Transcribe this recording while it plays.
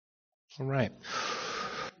All right.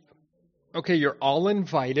 Okay, you're all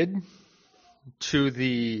invited to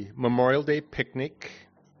the Memorial Day picnic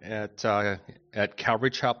at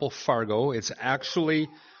Calvary Chapel, Fargo. It's actually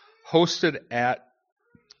hosted at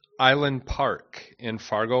Island Park in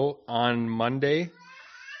Fargo on Monday.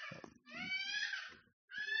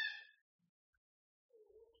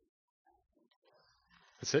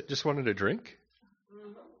 That's it? Just wanted a drink?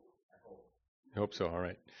 I hope so. All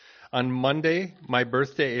right. On Monday, my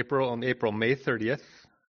birthday, April May 30th.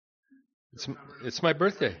 It's my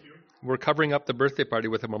birthday. We're covering up the birthday party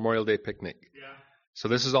with a Memorial Day picnic. Yeah. So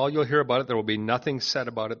this is all you'll hear about it. There will be nothing said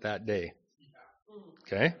about it that day.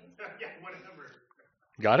 Okay? Yeah, whatever.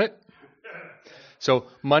 Got it? So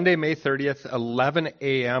Monday, May 30th, 11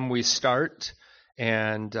 a.m. we start,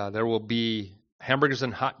 and there will be hamburgers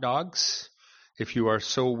and hot dogs. If you are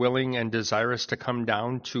so willing and desirous to come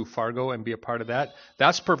down to Fargo and be a part of that,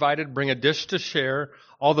 that's provided. Bring a dish to share.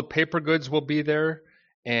 All the paper goods will be there.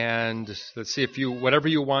 And let's see, whatever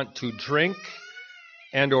you want to drink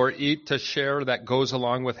and or eat to share that goes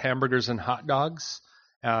along with hamburgers and hot dogs,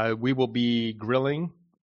 we will be grilling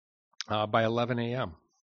by 11 a.m.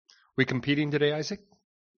 We competing today, Isaac?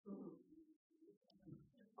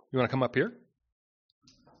 You want to come up here?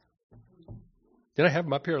 Did I have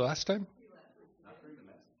him up here last time?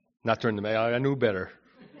 Not during the May. I knew better.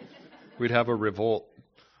 We'd have a revolt.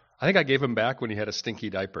 I think I gave him back when he had a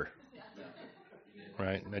stinky diaper.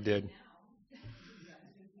 Right, I did.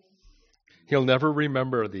 He'll never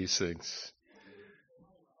remember these things.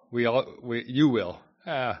 You will.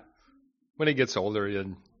 When he gets older,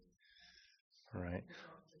 all right.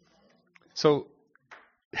 So,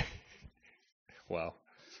 wow.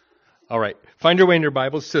 All right. Find your way in your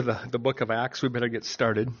Bibles to the book of Acts. We better get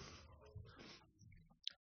started.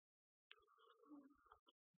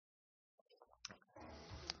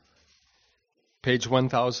 Page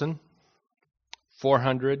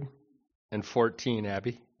 1414,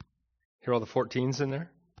 Abby. Hear all the 14s in there?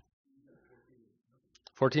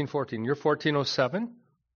 1414. You're 1407?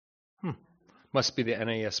 Must be the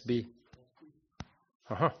NASB.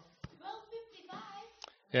 Uh-huh.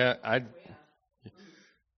 1255. Yeah,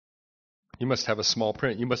 you must have a small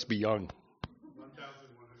print. You must be young.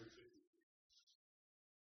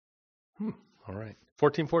 1160. All right.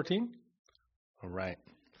 1414? All right.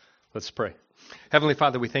 Let's pray. Heavenly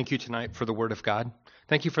Father, we thank you tonight for the Word of God.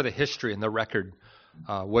 Thank you for the history and the record,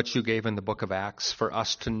 what you gave in the book of Acts, for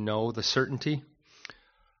us to know the certainty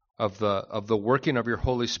of the working of your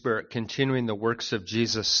Holy Spirit, continuing the works of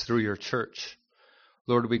Jesus through your church.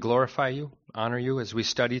 Lord, we glorify you, honor you as we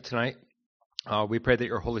study tonight. We pray that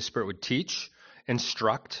your Holy Spirit would teach,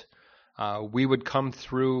 instruct. We would come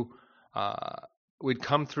through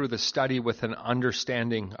the study with an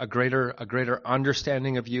understanding, a greater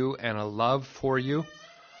understanding of you and a love for you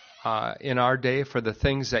in our day, for the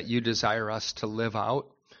things that you desire us to live out,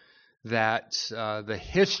 that the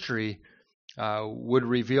history would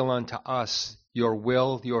reveal unto us your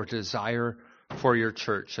will, your desire for your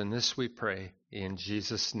church. And this we pray in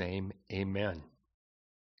Jesus' name, amen.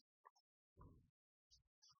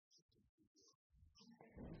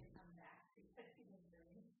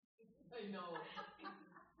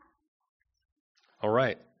 All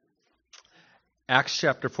right. Acts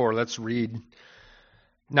chapter 4, let's read.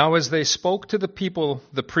 Now as they spoke to the people,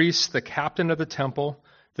 the priests, the captain of the temple,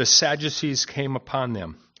 the Sadducees came upon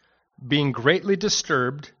them, being greatly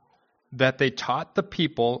disturbed that they taught the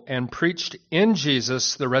people and preached in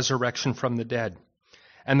Jesus the resurrection from the dead.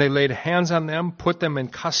 And they laid hands on them, put them in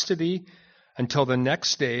custody until the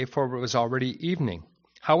next day, for it was already evening.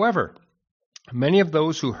 However, many of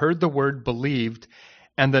those who heard the word believed,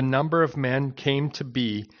 and the number of men came to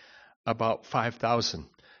be about 5,000.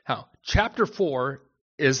 Now, chapter 4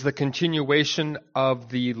 is the continuation of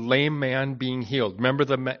the lame man being healed. Remember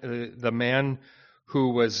the man who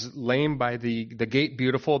was lame by the gate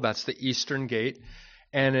beautiful, that's the eastern gate.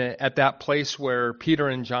 And at that place where Peter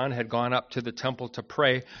and John had gone up to the temple to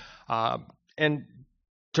pray. And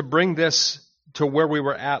to bring this to where we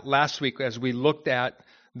were at last week as we looked at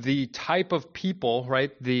the type of people,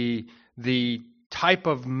 right, the type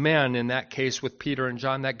of men in that case with Peter and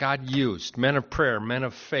John that God used, men of prayer, men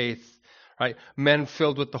of faith, right, men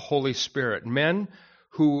filled with the Holy Spirit, men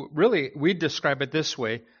who really, we describe it this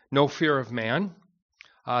way, no fear of man.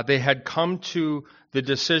 They had come to the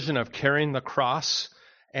decision of carrying the cross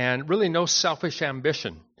and really no selfish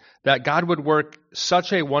ambition, that God would work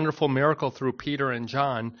such a wonderful miracle through Peter and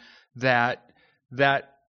John that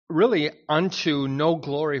really unto no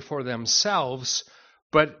glory for themselves,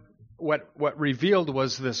 but what revealed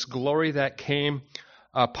was this glory that came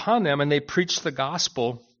upon them, and they preached the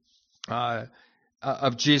gospel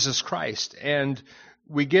of Jesus Christ. And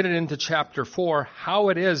we get it into chapter 4, how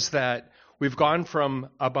it is that we've gone from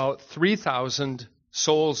about 3,000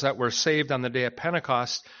 souls that were saved on the day of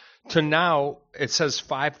Pentecost to now it says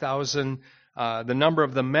 5,000. The number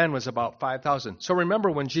of the men was about 5,000. So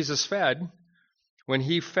remember when Jesus fed, when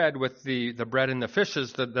he fed with the bread and the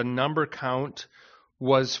fishes, the number count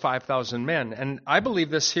was 5,000 men. And I believe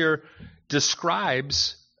this here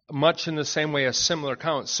describes much in the same way a similar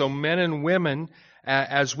count. So men and women,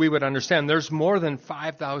 as we would understand, there's more than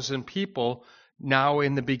 5,000 people now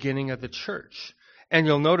in the beginning of the church. And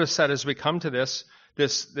you'll notice that as we come to this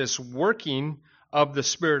working of the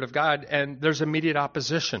Spirit of God, and there's immediate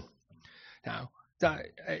opposition. Now,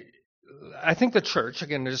 I think the church,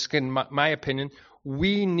 again, just in my opinion,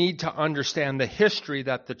 we need to understand the history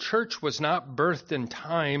that the church was not birthed in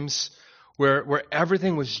times where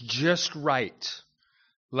everything was just right.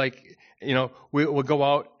 Like, we'll go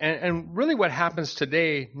out, and really what happens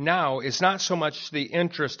today now is not so much the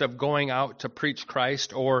interest of going out to preach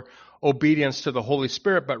Christ or obedience to the Holy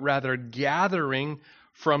Spirit, but rather gathering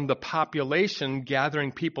from the population,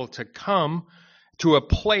 gathering people to come to a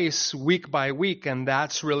place week by week, and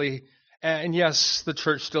that's really, and yes, the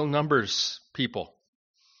church still numbers people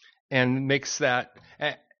and makes that,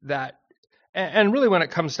 and really when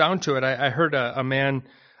it comes down to it, I heard a man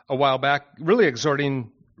a while back really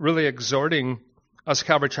exhorting us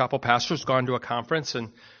Calvary Chapel pastors, gone to a conference,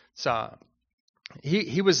 and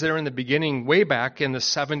he was there in the beginning, way back in the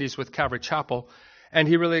 70s with Calvary Chapel, and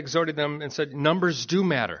he really exhorted them and said, numbers do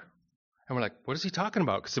matter. And we're like, what is he talking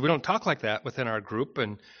about? Because we don't talk like that within our group.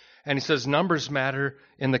 And he says, numbers matter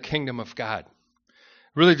in the kingdom of God.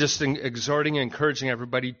 Really just exhorting and encouraging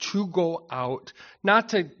everybody to go out, not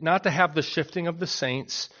to have the shifting of the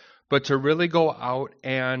saints, but to really go out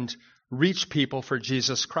and reach people for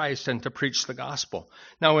Jesus Christ and to preach the gospel.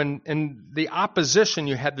 Now, in the opposition,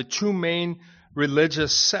 you had the two main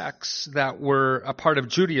religious sects that were a part of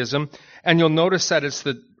Judaism, and you'll notice that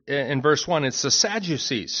in verse 1, it's the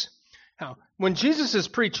Sadducees. Now, when Jesus is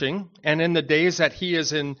preaching, and in the days that he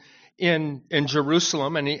is in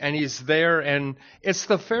Jerusalem, and he's there, and it's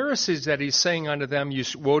the Pharisees that he's saying unto them,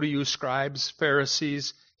 woe to you, scribes,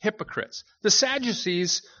 Pharisees, hypocrites. The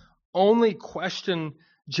Sadducees only question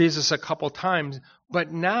Jesus a couple times,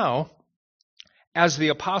 but now, as the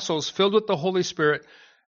apostles, filled with the Holy Spirit,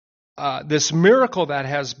 this miracle that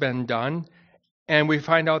has been done, and we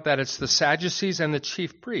find out that it's the Sadducees and the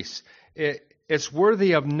chief priests. It's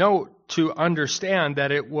worthy of note to understand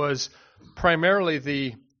that it was primarily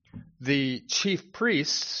the chief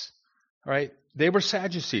priests, right? They were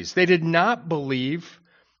Sadducees. They did not believe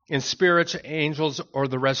in spirits, angels, or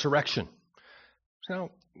the resurrection.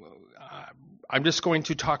 So I'm just going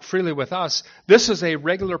to talk freely with us. This is a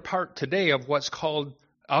regular part today of what's called,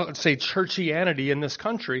 I would say, churchianity in this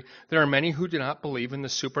country. There are many who do not believe in the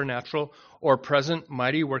supernatural or present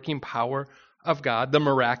mighty working power of God, the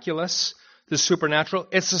miraculous, the supernatural.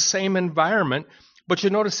 It's the same environment, but you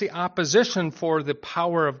notice the opposition for the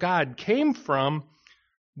power of God came from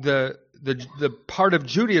the part of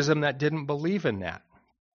Judaism that didn't believe in that.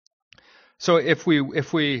 So if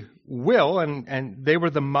we will, and they were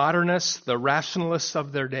the modernists, the rationalists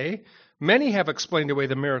of their day, many have explained away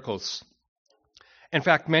the miracles. In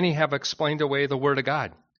fact, many have explained away the Word of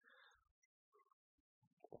God.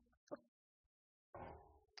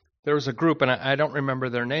 There was a group, and I don't remember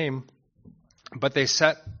their name, but they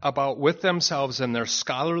set about with themselves in their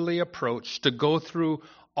scholarly approach to go through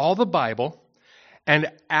all the Bible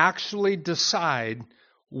and actually decide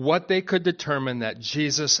what they could determine that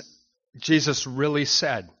Jesus really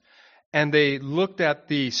said. And they looked at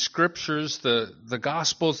the scriptures, the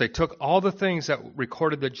Gospels, they took all the things that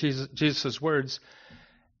recorded Jesus' words,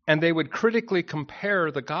 and they would critically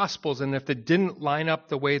compare the Gospels, and if they didn't line up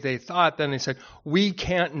the way they thought, then they said, we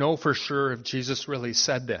can't know for sure if Jesus really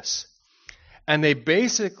said this. And they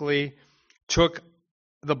basically took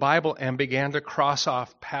the Bible and began to cross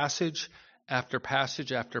off passage after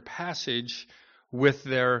passage after passage with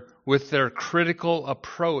their critical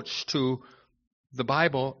approach to the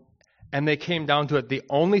Bible, and they came down to it. The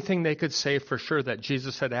only thing they could say for sure that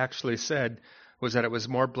Jesus had actually said was that it was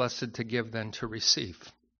more blessed to give than to receive.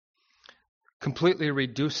 Completely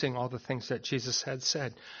reducing all the things that Jesus had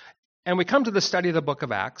said. And we come to the study of the book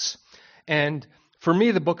of Acts, and for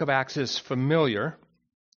me, the book of Acts is familiar,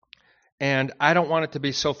 and I don't want it to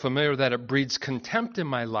be so familiar that it breeds contempt in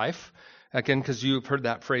my life. Again, because you've heard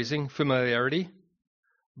that phrasing, familiarity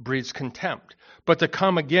breeds contempt. But to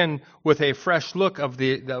come again with a fresh look of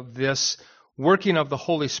this working of the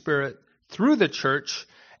Holy Spirit through the church,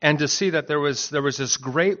 and to see that there was this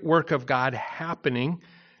great work of God happening,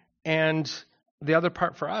 and the other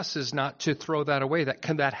part for us is not to throw that away.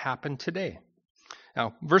 Can that happen today?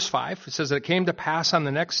 Now, verse 5, it says that it came to pass on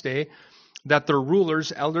the next day that the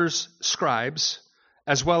rulers, elders, scribes,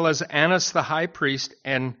 as well as Annas the high priest,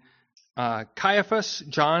 and Caiaphas,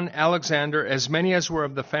 John, Alexander, as many as were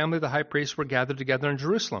of the family of the high priest, were gathered together in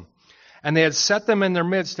Jerusalem. And they had set them in their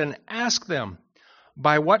midst and asked them,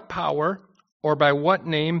 by what power or by what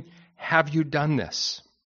name have you done this?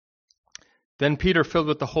 Then Peter, filled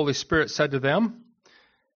with the Holy Spirit, said to them,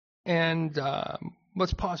 and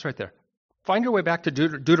let's pause right there. Find your way back to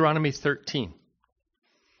Deuteronomy 13.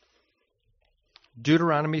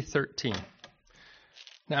 Deuteronomy 13.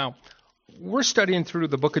 Now, we're studying through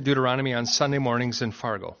the book of Deuteronomy on Sunday mornings in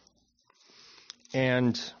Fargo.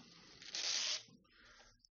 And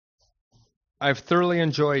I've thoroughly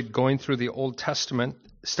enjoyed going through the Old Testament,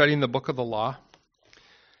 studying the book of the law.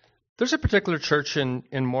 There's a particular church in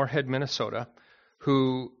Moorhead, Minnesota,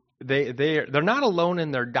 who they're not alone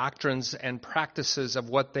in their doctrines and practices of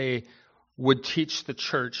what they would teach the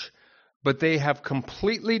church, but they have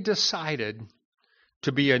completely decided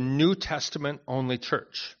to be a New Testament only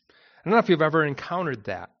church. I don't know if you've ever encountered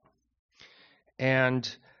that.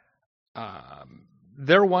 And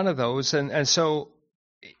they're one of those. And so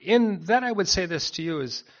in that, I would say this to you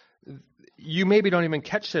is, you maybe don't even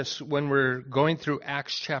catch this when we're going through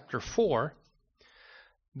Acts chapter 4,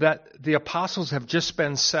 that the apostles have just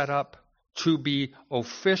been set up to be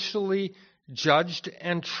officially judged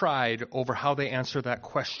and tried over how they answer that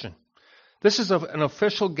question. This is an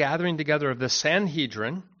official gathering together of the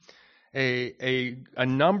Sanhedrin, a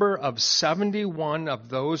number of 71 of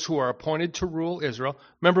those who are appointed to rule Israel.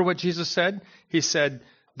 Remember what Jesus said? He said,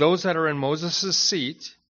 those that are in Moses'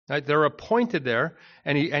 seat, right, they're appointed there,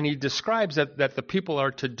 and he describes that the people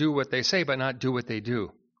are to do what they say, but not do what they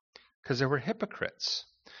do, because they were hypocrites.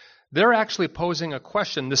 They're actually posing a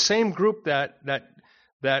question. The same group that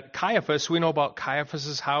Caiaphas, we know about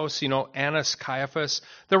Caiaphas' house, Annas, Caiaphas.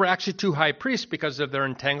 There were actually two high priests because of their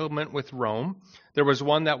entanglement with Rome. There was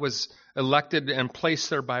one that was elected and placed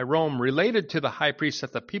there by Rome related to the high priest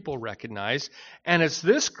that the people recognized. And it's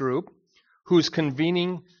this group who's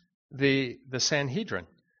convening the Sanhedrin.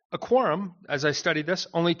 A quorum, as I studied this,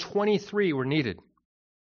 only 23 were needed.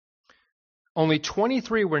 Only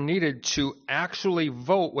 23 were needed to actually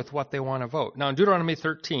vote with what they want to vote. Now, in Deuteronomy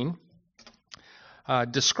 13,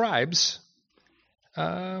 describes,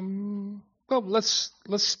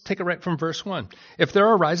 let's take it right from verse 1. If there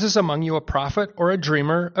arises among you a prophet or a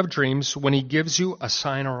dreamer of dreams when he gives you a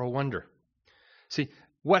sign or a wonder. See,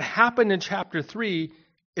 what happened in chapter 3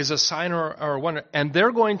 is a sign or a wonder, and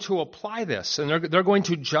they're going to apply this, and they're going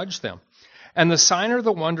to judge them. And the sign or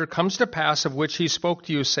the wonder comes to pass of which he spoke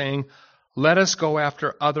to you, saying, let us go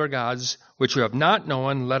after other gods which you have not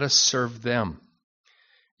known, let us serve them.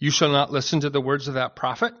 You shall not listen to the words of that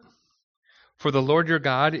prophet, for the Lord your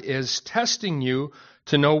God is testing you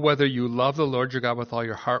to know whether you love the Lord your God with all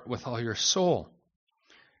your heart, with all your soul.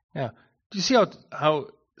 Now, do you see how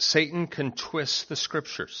Satan can twist the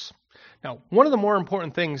scriptures? Now, one of the more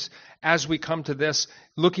important things as we come to this,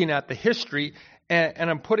 looking at the history, and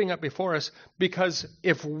I'm putting up before us, because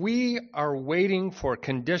if we are waiting for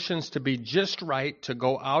conditions to be just right to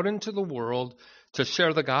go out into the world to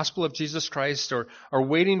share the gospel of Jesus Christ, or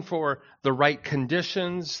waiting for the right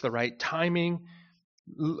conditions, the right timing,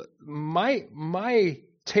 my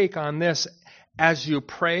take on this, as you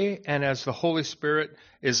pray and as the Holy Spirit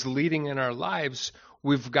is leading in our lives,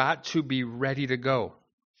 we've got to be ready to go.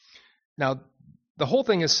 Now, the whole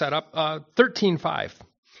thing is set up, 13:5.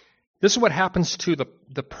 This is what happens to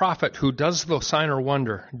the prophet who does the sign or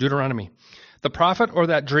wonder, Deuteronomy. The prophet or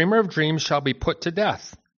that dreamer of dreams shall be put to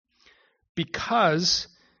death, because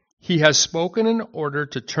he has spoken in order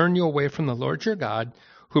to turn you away from the Lord your God,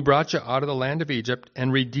 who brought you out of the land of Egypt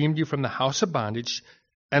and redeemed you from the house of bondage.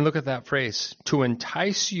 And look at that phrase, to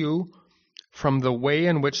entice you from the way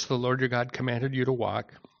in which the Lord your God commanded you to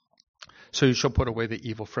walk, so you shall put away the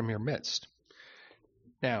evil from your midst.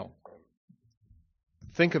 Now,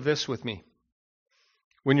 think of this with me.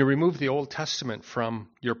 When you remove the Old Testament from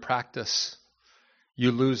your practice,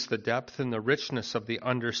 you lose the depth and the richness of the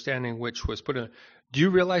understanding which was put in. Do you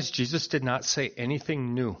realize Jesus did not say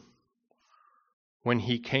anything new when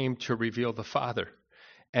he came to reveal the Father?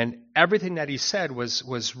 And everything that he said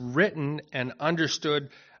was written and understood,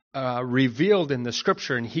 revealed in the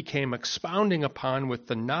Scripture, and he came expounding upon with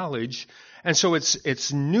the knowledge. And so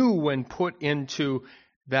it's new when put into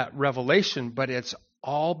that revelation, but it's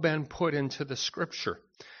all been put into the Scripture.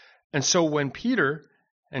 And so when Peter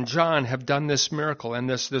and John have done this miracle, and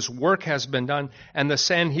this work has been done, and the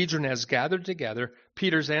Sanhedrin has gathered together,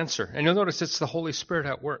 Peter's answer, and you'll notice it's the Holy Spirit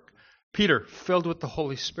at work. Peter, filled with the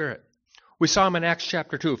Holy Spirit. We saw him in Acts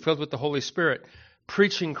chapter 2, filled with the Holy Spirit,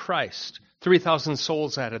 preaching Christ. 3,000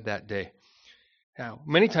 souls added that day. Now,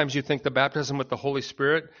 many times you think the baptism with the Holy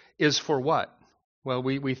Spirit is for what? Well,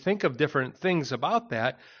 we think of different things about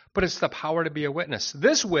that, but it's the power to be a witness.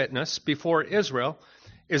 This witness before Israel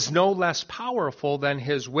is no less powerful than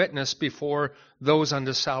his witness before those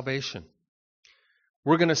unto salvation.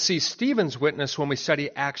 We're going to see Stephen's witness when we study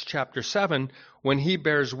Acts chapter 7, when he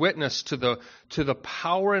bears witness to the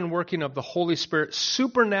power and working of the Holy Spirit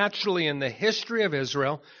supernaturally in the history of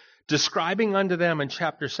Israel, describing unto them in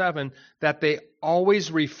chapter 7 that they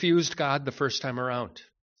always refused God the first time around.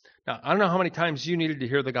 Now, I don't know how many times you needed to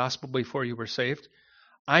hear the gospel before you were saved.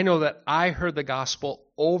 I know that I heard the gospel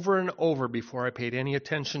over and over before I paid any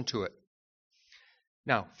attention to it.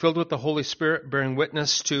 Now, filled with the Holy Spirit, bearing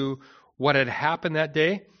witness to what had happened that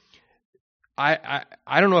day, I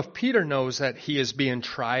don't know if Peter knows that he is being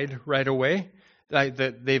tried right away,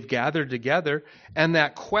 that they've gathered together, and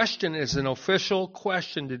that question is an official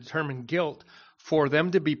question to determine guilt for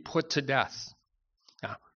them to be put to death.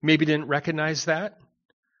 Now, maybe didn't recognize that,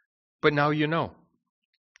 but now you know.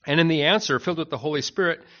 And in the answer, filled with the Holy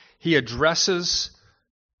Spirit, he addresses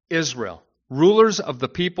Israel, rulers of the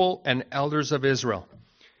people and elders of Israel.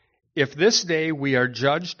 If this day we are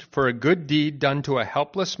judged for a good deed done to a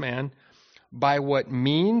helpless man, by what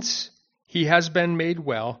means he has been made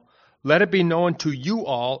well, let it be known to you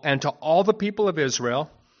all and to all the people of Israel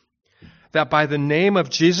that by the name of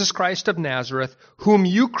Jesus Christ of Nazareth, whom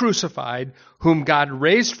you crucified, whom God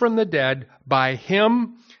raised from the dead, by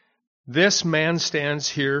him this man stands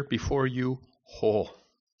here before you whole.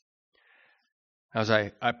 As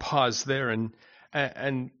I pause there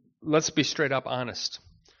and let's be straight up honest.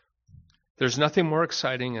 There's nothing more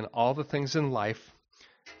exciting in all the things in life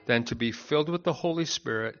than to be filled with the Holy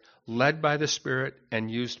Spirit, led by the Spirit, and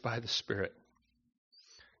used by the Spirit.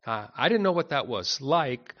 I didn't know what that was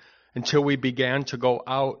like until we began to go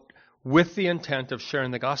out with the intent of sharing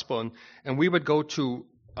the gospel. And we would go to,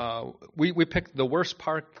 we picked the worst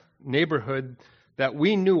park neighborhood that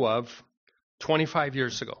we knew of 25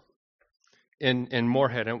 years ago in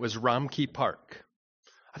Moorhead, and it was Romkey Park.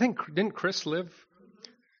 I think, didn't Chris live?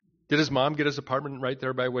 Did his mom get his apartment right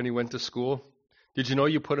there by when he went to school? Did you know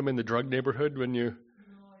you put him in the drug neighborhood when you... No,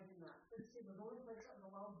 I did not. It was the only place on the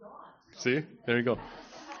wild dog. See? There you go.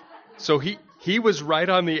 So he was right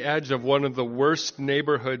on the edge of one of the worst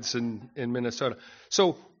neighborhoods in Minnesota.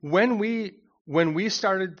 So when we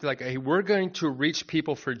started, like, hey, we're going to reach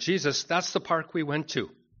people for Jesus, that's the park we went to.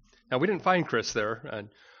 Now, we didn't find Chris there,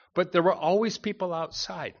 but there were always people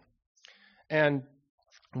outside. And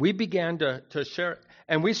we began to share,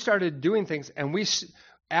 and we started doing things, and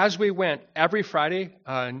as we went, every Friday,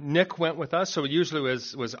 Nick went with us, so it usually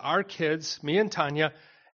was our kids, me and Tanya,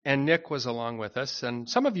 and Nick was along with us. And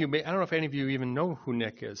some of you I don't know if any of you even know who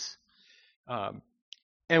Nick is.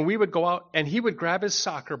 And we would go out, and he would grab his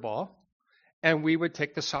soccer ball, and we would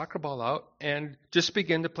take the soccer ball out and just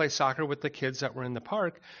begin to play soccer with the kids that were in the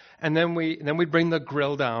park. And then we'd bring the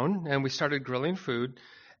grill down, and we started grilling food.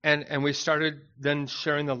 And we started then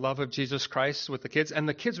sharing the love of Jesus Christ with the kids. And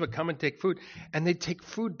the kids would come and take food, and they'd take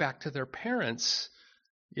food back to their parents.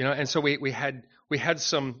 You know, and so we had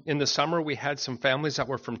some, in the summer, we had some families that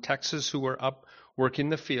were from Texas who were up working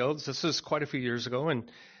the fields. This is quite a few years ago.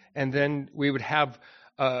 And then we would have,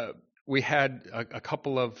 we had a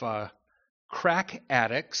couple of crack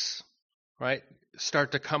addicts, right,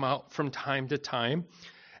 start to come out from time to time.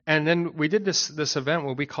 And then we did this event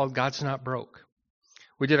what we called God's Not Broke.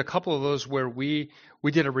 We did a couple of those where we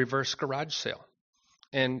did a reverse garage sale.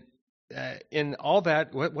 And in all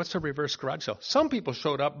that, what's a reverse garage sale? Some people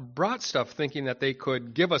showed up, brought stuff thinking that they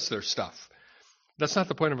could give us their stuff. That's not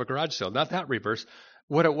the point of a garage sale, not that reverse.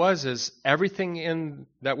 What it was is everything in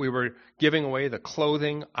that we were giving away, the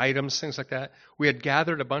clothing, items, things like that, we had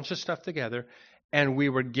gathered a bunch of stuff together, and we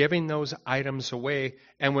were giving those items away.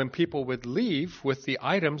 And when people would leave with the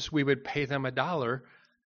items, we would pay them $1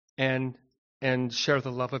 and share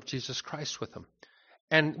the love of Jesus Christ with them.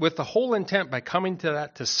 And with the whole intent, by coming to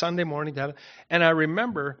that, to Sunday morning, and I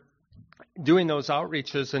remember doing those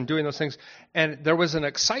outreaches and doing those things, and there was an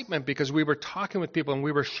excitement because we were talking with people and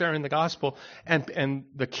we were sharing the gospel, and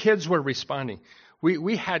the kids were responding.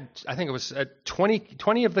 We had, I think it was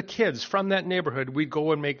 20 of the kids from that neighborhood. We'd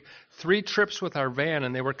go and make 3 trips with our van,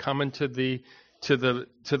 and they were coming to the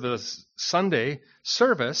Sunday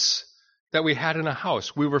service that we had in a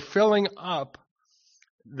house. We were filling up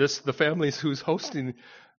the families who's hosting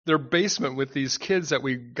their basement with these kids that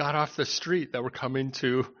we got off the street that were coming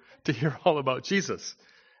to hear all about Jesus.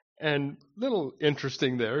 And little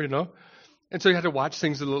interesting there, you know. And so you had to watch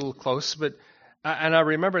things a little close. But and I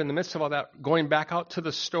remember in the midst of all that, going back out to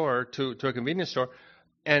the store, to a convenience store,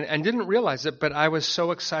 and didn't realize it, but I was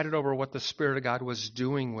so excited over what the Spirit of God was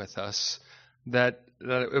doing with us that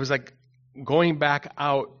it was like going back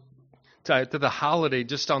out to the Holiday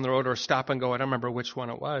just down the road, or Stop and Go. I don't remember which one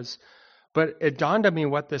it was. But it dawned on me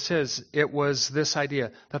what this is. It was this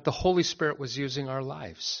idea that the Holy Spirit was using our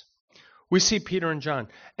lives. We see Peter and John.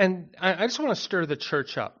 And I just want to stir the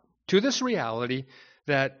church up to this reality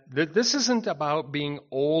that this isn't about being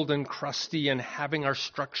old and crusty and having our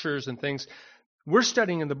structures and things. We're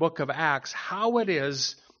studying in the book of Acts how it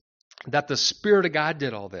is that the Spirit of God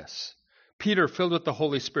did all this. Peter filled with the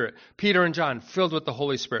Holy Spirit. Peter and John filled with the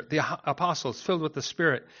Holy Spirit. The apostles filled with the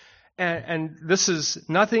Spirit. And this is,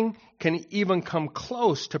 nothing can even come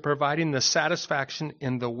close to providing the satisfaction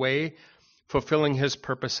in the way fulfilling His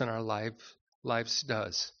purpose in our lives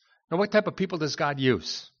does. Now, what type of people does God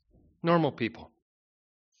use? Normal people.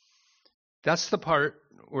 That's the part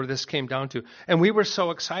where this came down to. And we were so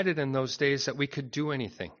excited in those days that we could do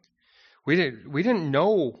anything. We didn't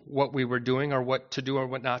know what we were doing or what to do or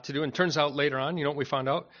what not to do. And it turns out later on, you know what we found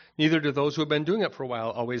out? Neither do those who have been doing it for a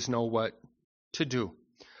while always know what to do.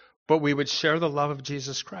 But we would share the love of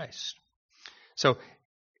Jesus Christ. So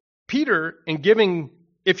Peter, in giving,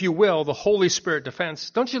 if you will, the Holy Spirit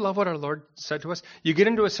defense, don't you love what our Lord said to us? You get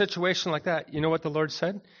into a situation like that, you know what the Lord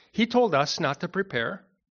said? He told us not to prepare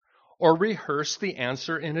or rehearse the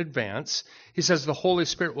answer in advance. He says the Holy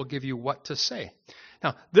Spirit will give you what to say.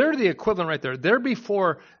 Now, they're the equivalent right there. They're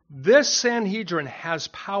before this Sanhedrin has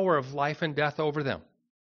power of life and death over them.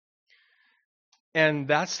 And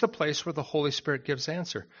that's the place where the Holy Spirit gives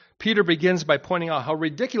answer. Peter begins by pointing out how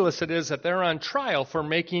ridiculous it is that they're on trial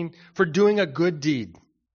for doing a good deed.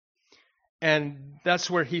 And that's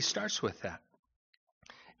where he starts with that.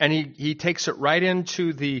 And he takes it right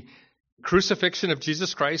into the crucifixion of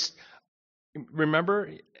Jesus Christ. Remember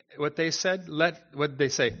what they said? What did they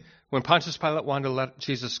say? When Pontius Pilate wanted to let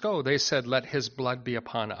Jesus go, they said, let his blood be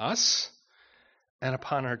upon us and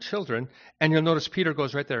upon our children. And you'll notice Peter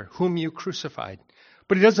goes right there, whom you crucified.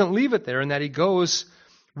 But he doesn't leave it there, in that he goes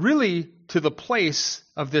really to the place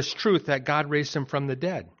of this truth that God raised him from the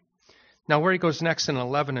dead. Now where he goes next in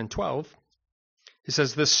 11 and 12, he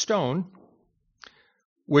says, this stone,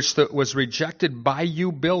 which was rejected by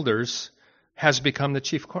you builders, has become the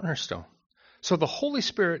chief cornerstone. So the Holy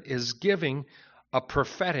Spirit is giving a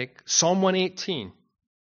prophetic, Psalm 118,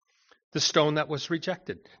 the stone that was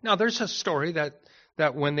rejected. Now there's a story that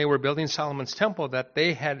when they were building Solomon's temple, that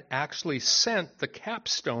they had actually sent the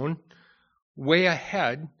capstone way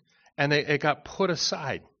ahead, and it got put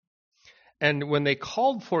aside. And when they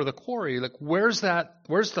called for the quarry, like, where's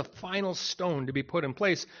the final stone to be put in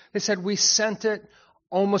place? They said, we sent it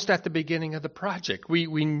almost at the beginning of the project.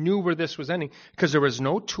 We knew where this was ending, because there was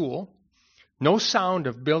no tool, no sound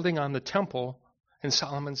of building on the temple in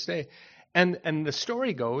Solomon's day. And the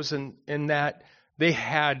story goes in that they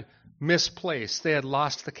had misplaced. They had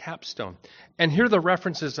lost the capstone. And here are the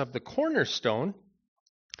references of the cornerstone.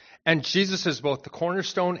 And Jesus is both the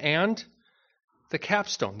cornerstone and the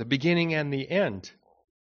capstone, the beginning and the end.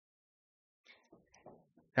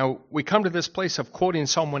 Now, we come to this place of quoting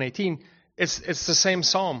Psalm 118. It's the same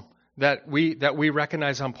psalm that we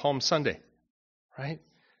recognize on Palm Sunday, right?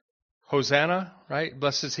 Hosanna, right?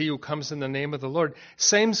 Blessed is he who comes in the name of the Lord.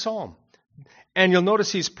 Same psalm. And you'll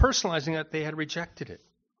notice he's personalizing that they had rejected it.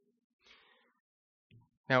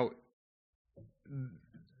 Now,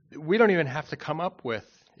 we don't even have to come up with,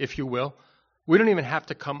 if you will, we don't even have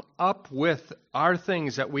to come up with our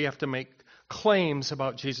things that we have to make claims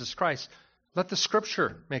about Jesus Christ. Let the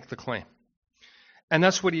Scripture make the claim. And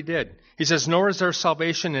that's what he did. He says, nor is there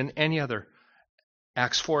salvation in any other.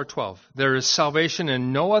 Acts 4:12. There is salvation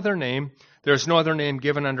in no other name. There is no other name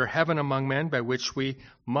given under heaven among men by which we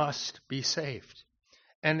must be saved.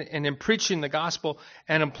 And in preaching the gospel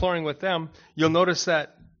and imploring with them, you'll notice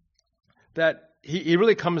that he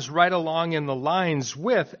really comes right along in the lines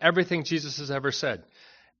with everything Jesus has ever said.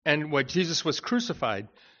 And what Jesus was crucified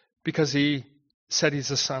because he said he's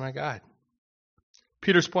the Son of God.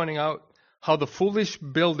 Peter's pointing out how the foolish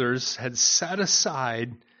builders had set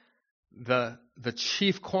aside the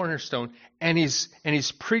chief cornerstone, and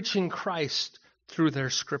he's preaching Christ through their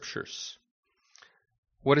scriptures.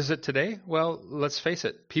 What is it today? Well, let's face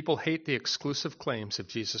it. People hate the exclusive claims of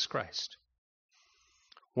Jesus Christ.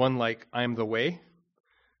 One like, I am the way,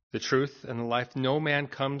 the truth, and the life. No man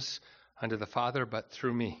comes unto the Father but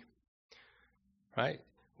through me. Right?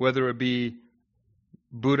 Whether it be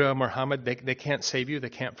Buddha, Muhammad, they can't save you. They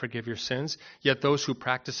can't forgive your sins. Yet those who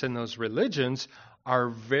practice in those religions are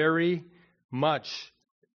very much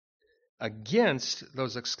against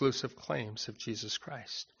those exclusive claims of Jesus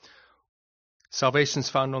Christ. Salvation is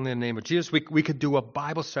found only in the name of Jesus. We could do a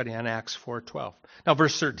Bible study on Acts 4:12. Now,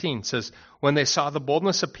 verse 13 says, when they saw the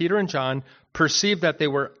boldness of Peter and John, perceived that they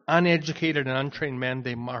were uneducated and untrained men,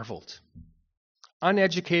 they marveled.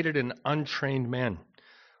 Uneducated and untrained men.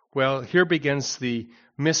 Well, here begins the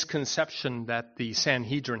misconception that the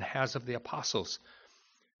Sanhedrin has of the apostles.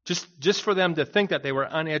 Just for them to think that they were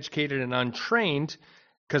uneducated and untrained,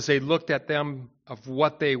 because they looked at them of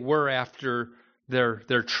what they were after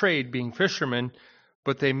their trade being fishermen,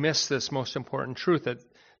 but they missed this most important truth that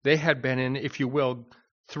they had been in, if you will,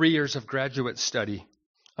 3 years of graduate study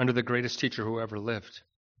under the greatest teacher who ever lived.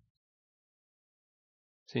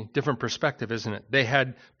 See, different perspective, isn't it? They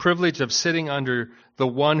had privilege of sitting under the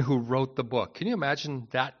one who wrote the book. Can you imagine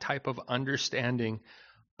that type of understanding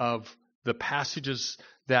of the passages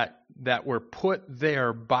that were put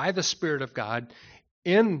there by the Spirit of God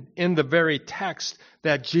in the very text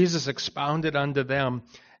that Jesus expounded unto them,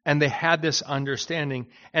 and they had this understanding.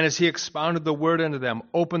 And as he expounded the word unto them,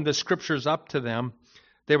 opened the scriptures up to them,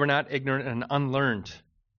 they were not ignorant and unlearned.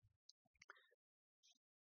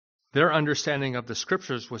 Their understanding of the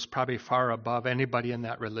scriptures was probably far above anybody in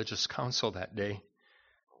that religious council that day,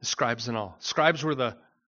 the scribes and all. Scribes were the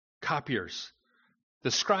copiers.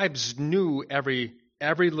 The scribes knew every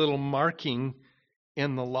little marking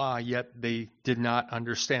in the law, yet they did not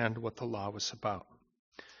understand what the law was about.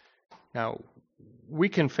 Now, we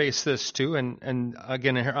can face this too, and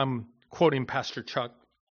again, here I'm quoting Pastor Chuck.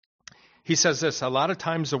 He says this, a lot of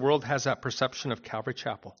times the world has that perception of Calvary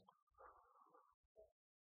Chapel.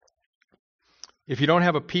 If you don't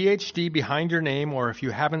have a PhD behind your name, or if you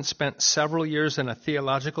haven't spent several years in a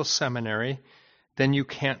theological seminary, then you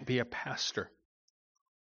can't be a pastor.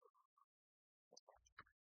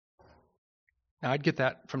 Now, I'd get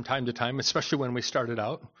that from time to time, especially when we started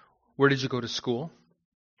out. Where did you go to school?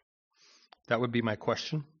 That would be my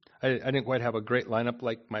question. I didn't quite have a great lineup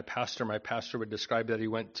like my pastor. My pastor would describe that he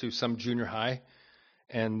went to some junior high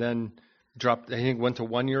and then went to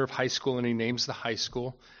 1 year of high school, and he names the high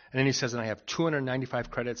school. And then he says, and I have 295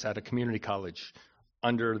 credits at a community college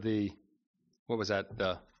under the, what was that?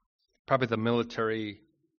 Probably the military,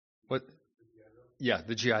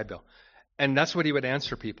 the GI Bill. And that's what he would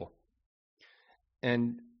answer people.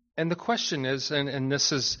 And the question is, and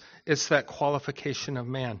this is, it's that qualification of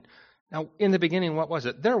man. Now, in the beginning, what was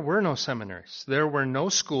it? There were no seminaries. There were no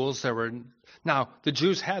schools. Now, the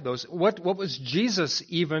Jews had those. What was Jesus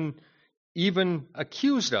even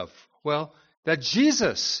accused of? Well, that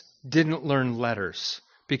Jesus didn't learn letters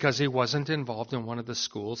because he wasn't involved in one of the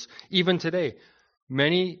schools. Even today,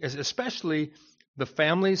 many, especially the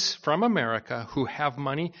families from America who have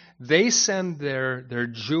money, they send their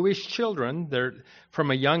Jewish children,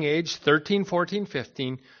 from a young age, 13, 14,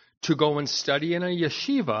 15, to go and study in a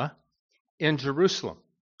yeshiva in Jerusalem.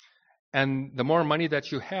 And the more money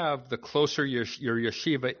that you have, the closer your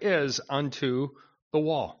yeshiva is unto the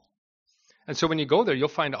wall. And so when you go there, you'll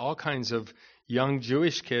find all kinds of young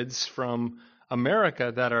Jewish kids from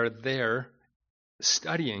America that are there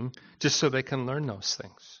studying just so they can learn those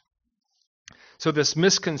things. So this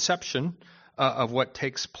misconception of what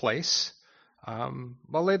takes place, I'll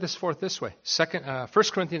lay this forth this way. 1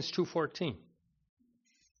 Corinthians 2:14.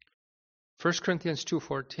 1 Corinthians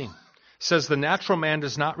 2:14 says, the natural man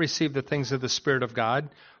does not receive the things of the Spirit of God,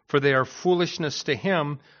 for they are foolishness to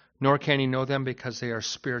him, nor can he know them because they are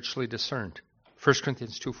spiritually discerned. 1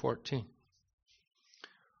 Corinthians 2:14.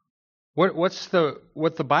 What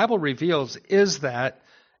the Bible reveals is that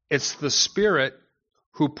it's the Spirit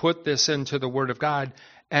who put this into the Word of God,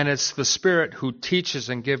 and it's the Spirit who teaches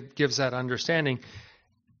and gives that understanding.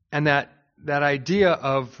 And that idea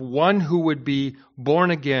of one who would be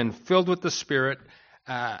born again, filled with the Spirit,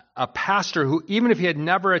 a pastor who, even if he had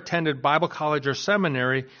never attended Bible college or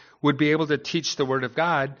seminary, would be able to teach the Word of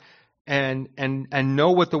God and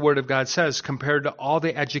know what the Word of God says, compared to all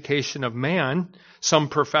the education of man. Some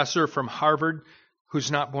professor from Harvard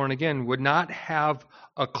who's not born again would not have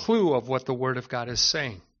a clue of what the Word of God is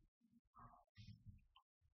saying.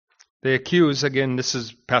 They accuse, again, this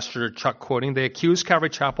is Pastor Chuck quoting, they accuse Calvary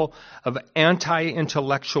Chapel of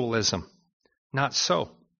anti-intellectualism. Not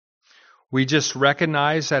so. We just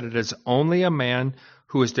recognize that it is only a man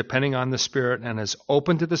who is depending on the Spirit and is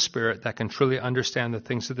open to the Spirit that can truly understand the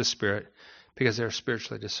things of the Spirit, because they're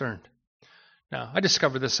spiritually discerned. Now, I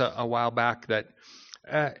discovered this a while back that,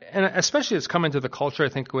 and especially it's come into the culture, I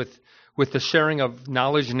think, with the sharing of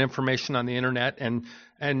knowledge and information on the internet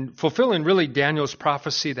and fulfilling really Daniel's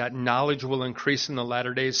prophecy that knowledge will increase in the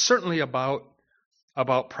latter days, certainly about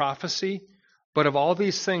prophecy, but of all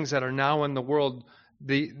these things that are now in the world,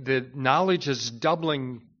 The knowledge is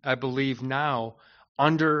doubling, I believe, now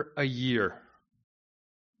under a year.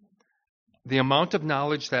 The amount of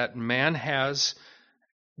knowledge that man has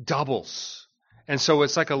doubles. And so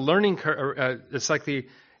it's like a learning curve. I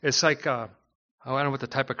don't know what the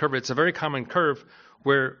type of curve. It's a very common curve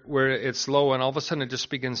where it's low and all of a sudden it just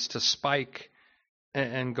begins to spike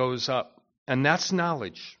and goes up. And that's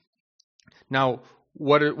knowledge. Now,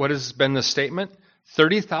 what has been the statement?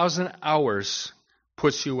 30,000 hours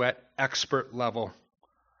puts you at expert level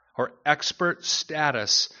or expert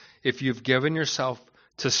status if you've given yourself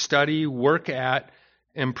to study, work at,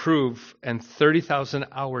 improve, and 30,000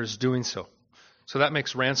 hours doing so. So that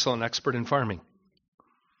makes Ransel an expert in farming.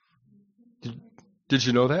 Did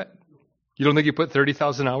you know that? You don't think you put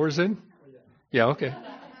 30,000 hours in? Yeah, okay.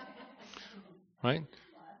 Right?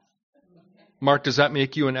 Mark, does that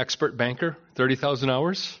make you an expert banker? 30,000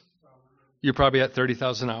 hours? You're probably at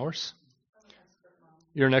 30,000 hours?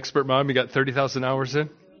 You're an expert mom, you got 30,000 hours in?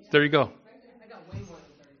 There you go.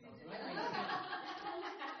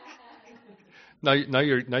 Now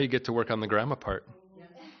you get to work on the grandma part.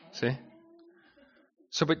 See?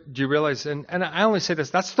 So, but do you realize, and I only say this,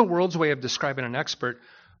 that's the world's way of describing an expert,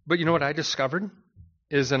 but you know what I discovered?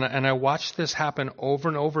 Is, and I watched this happen over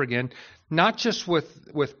and over again, not just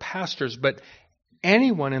with pastors, but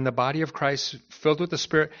anyone in the body of Christ filled with the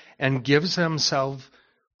Spirit and gives themselves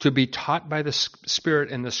to be taught by the Spirit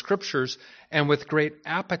in the Scriptures and with great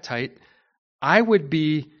appetite. I would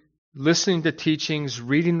be listening to teachings,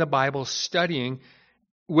 reading the Bible, studying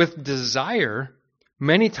with desire.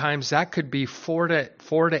 Many times that could be 4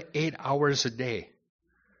 to 8 hours a day,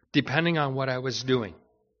 depending on what I was doing.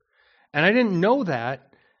 And I didn't know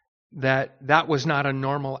that was not a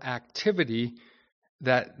normal activity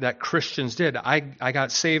that Christians did. I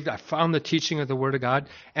got saved. I found the teaching of the Word of God,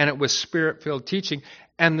 and it was Spirit-filled teaching,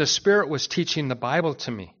 and the Spirit was teaching the Bible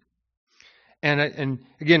to me. And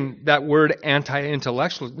again, that word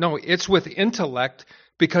anti-intellectual, no, it's with intellect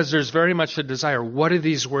because there's very much a desire. What do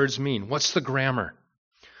these words mean? What's the grammar?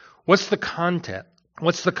 What's the content?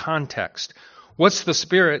 What's the context? What's the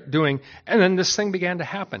Spirit doing? And then this thing began to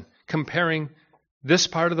happen, comparing this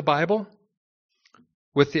part of the Bible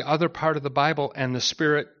with the other part of the Bible and the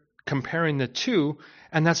Spirit comparing the two.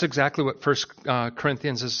 And that's exactly what 1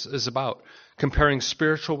 Corinthians is about, comparing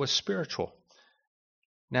spiritual with spiritual.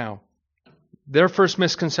 Now, their first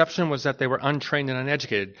misconception was that they were untrained and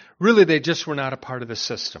uneducated. Really, they just were not a part of the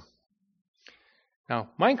system. Now,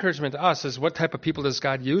 my encouragement to us is, what type of people does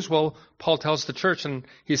God use? Well, Paul tells the church, and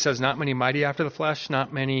he says, not many mighty after the flesh,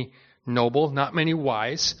 not many noble, not many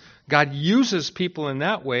wise. God uses people in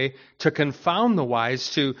that way to confound the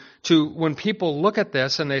wise, to when people look at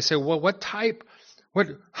this and they say, well,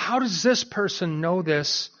 how does this person know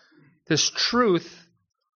this truth?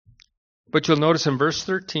 But you'll notice in verse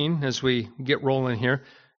 13, as we get rolling here,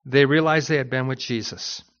 they realized they had been with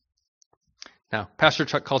Jesus. Now, Pastor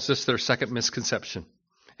Chuck calls this their second misconception.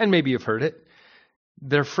 And maybe you've heard it.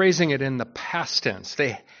 They're phrasing it in the past tense.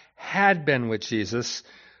 They had been with Jesus,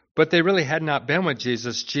 but they really had not been with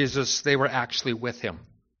Jesus. They were actually with him.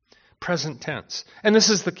 Present tense. And this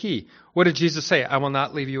is the key. What did Jesus say? I will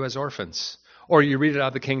not leave you as orphans. Or you read it out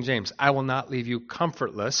of the King James. I will not leave you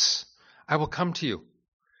comfortless. I will come to you.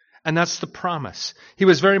 And that's the promise. He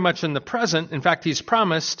was very much in the present. In fact, he's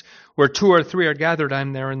promised, where 2 or 3 are gathered,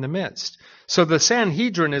 I'm there in the midst. So the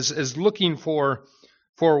Sanhedrin is looking for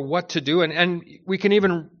what to do. And we can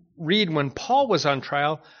even read when Paul was on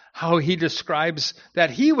trial, how he describes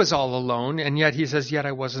that he was all alone, and yet he says, yet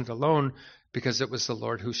I wasn't alone, because it was the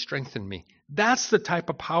Lord who strengthened me. That's the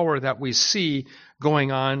type of power that we see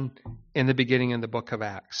going on in the beginning in the book of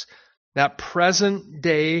Acts. That present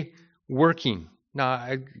day working. Now,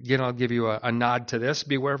 again, I'll give you a nod to this.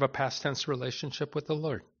 Beware of a past tense relationship with the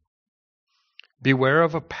Lord. Beware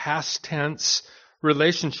of a past tense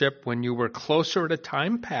relationship when you were closer at a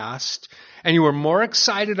time past and you were more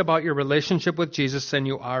excited about your relationship with Jesus than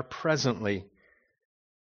you are presently.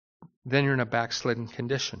 Then you're in a backslidden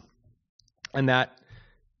condition. And that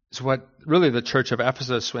is what really the church of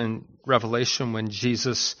Ephesus in Revelation, when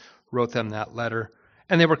Jesus wrote them that letter.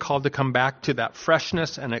 And they were called to come back to that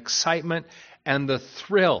freshness and excitement and the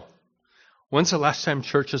thrill. When's the last time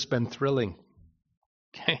church has been thrilling?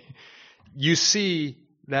 Okay. You see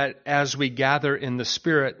that as we gather in the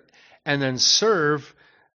Spirit and then serve,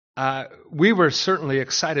 we were certainly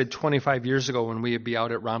excited 25 years ago when we would be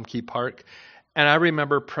out at Romkey Park. And I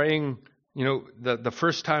remember praying, the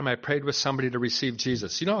first time I prayed with somebody to receive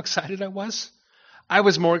Jesus. You know how excited I was? I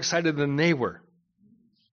was more excited than they were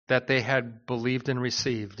that they had believed and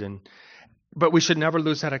received. But we should never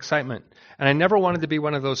lose that excitement. And I never wanted to be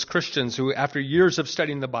one of those Christians who, after years of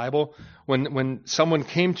studying the Bible, when someone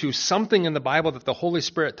came to something in the Bible that the Holy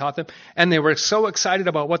Spirit taught them, and they were so excited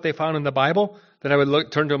about what they found in the Bible, that I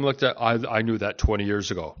would turn to them and look at, I knew that 20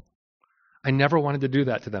 years ago. I never wanted to do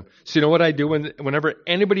that to them. So you know what I do whenever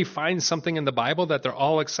anybody finds something in the Bible that they're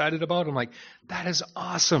all excited about? I'm like, that is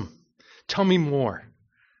awesome. Tell me more.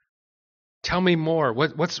 Tell me more.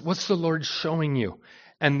 What's the Lord showing you?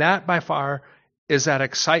 And that by far is that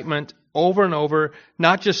excitement over and over,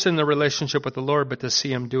 not just in the relationship with the Lord, but to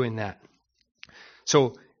see Him doing that.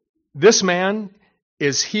 So this man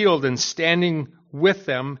is healed and standing with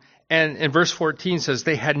them. And in verse 14 says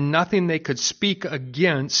they had nothing they could speak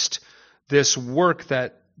against this work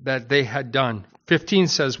that they had done. 15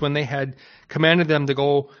 says when they had commanded them to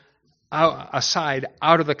go aside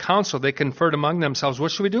out of the council, they conferred among themselves,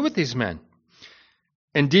 what should we do with these men?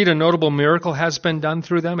 Indeed, a notable miracle has been done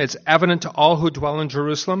through them. It's evident to all who dwell in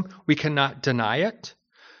Jerusalem. We cannot deny it.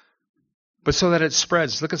 But so that it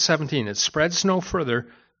spreads, look at 17, it spreads no further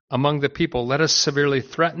among the people. Let us severely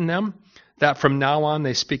threaten them that from now on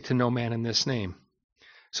they speak to no man in this name.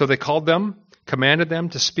 So they called them, commanded them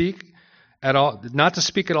to speak at all, not to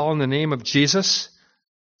speak at all in the name of Jesus.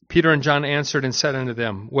 Peter and John answered and said unto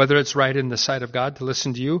them, whether it's right in the sight of God to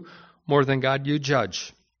listen to you more than God, you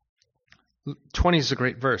judge. 20 is a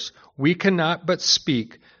great verse. We cannot but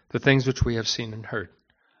speak the things which we have seen and heard.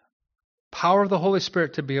 Power of the Holy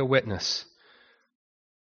Spirit to be a witness.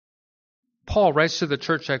 Paul writes to the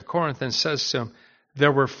church at Corinth and says to them,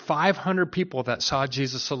 there were 500 people that saw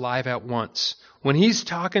Jesus alive at once. When he's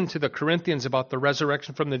talking to the Corinthians about the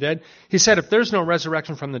resurrection from the dead, he said, if there's no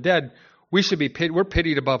resurrection from the dead, we're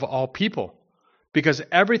pitied above all people, because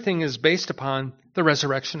everything is based upon the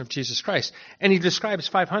resurrection of Jesus Christ. And he describes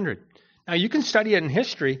 500. Now, you can study it in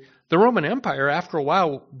history. The Roman Empire, after a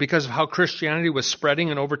while, because of how Christianity was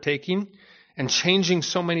spreading and overtaking and changing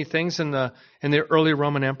so many things in the early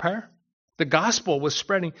Roman Empire, the gospel was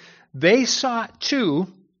spreading. They sought to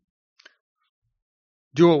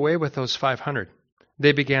do away with those 500.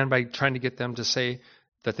 They began by trying to get them to say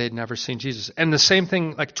that they'd never seen Jesus. And the same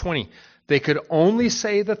thing, like 20. They could only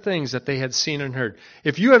say the things that they had seen and heard.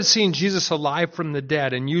 If you have seen Jesus alive from the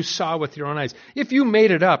dead and you saw with your own eyes, if you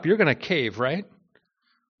made it up, you're going to cave, right?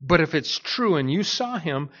 But if it's true and you saw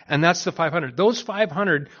him, and that's the 500. Those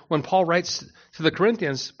 500, when Paul writes to the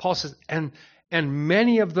Corinthians, Paul says, and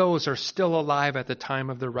many of those are still alive at the time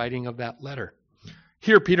of the writing of that letter.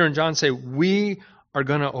 Here, Peter and John say, we are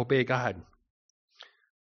going to obey God.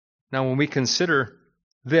 Now, when we consider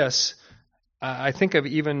this, I think of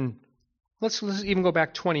let's even go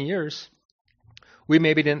back 20 years. We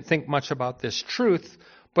maybe didn't think much about this truth,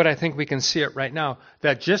 but I think we can see it right now,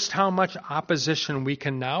 that just how much opposition we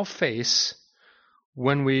can now face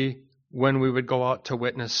when we would go out to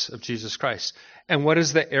witness of Jesus Christ. And what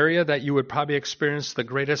is the area that you would probably experience the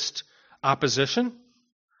greatest opposition?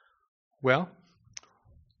 Well,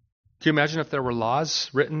 can you imagine if there were laws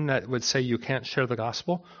written that would say you can't share the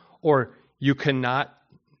gospel, or you cannot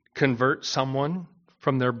convert someone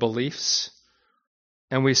from their beliefs?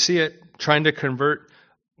 And we see it trying to convert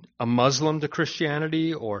a Muslim to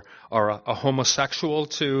Christianity, or a homosexual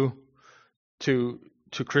to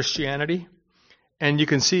Christianity. And you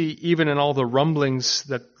can see even in all the rumblings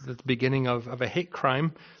that at the beginning of a hate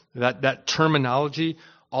crime, that terminology,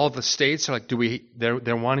 all the states are like,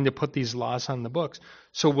 they're wanting to put these laws on the books.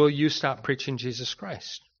 So will you stop preaching Jesus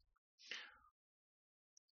Christ?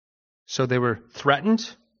 So they were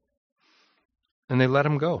threatened, and they let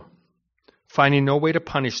him go, finding no way to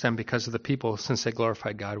punish them because of the people, since they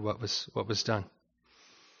glorified God, what was done.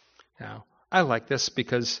 Now, I like this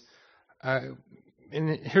because, and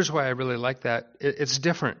here's why I really like that. It's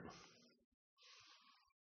different.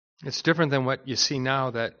 It's different than what you see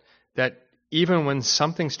now, that even when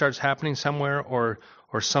something starts happening somewhere, or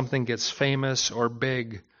something gets famous or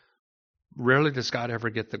big, rarely does God ever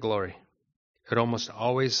get the glory. It almost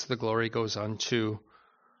always, the glory goes unto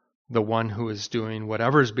the one who is doing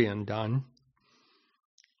whatever is being done.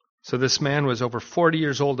 So this man was over 40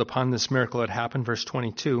 years old upon this miracle had happened. Verse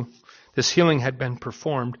 22, this healing had been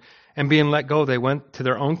performed, and being let go, they went to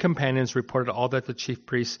their own companions, reported all that the chief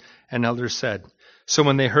priests and elders said. So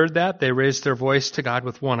when they heard that, they raised their voice to God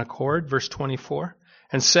with one accord, verse 24,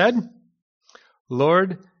 and said,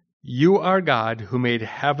 Lord, you are God who made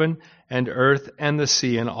heaven and earth and the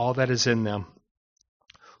sea and all that is in them,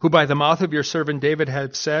 who by the mouth of your servant David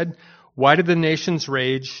had said, why did the nations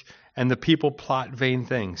rage and the people plot vain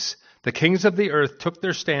things? The kings of the earth took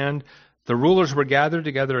their stand. The rulers were gathered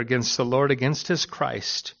together against the Lord, against his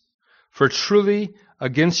Christ. For truly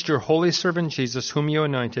against your holy servant Jesus, whom you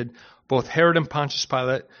anointed, both Herod and Pontius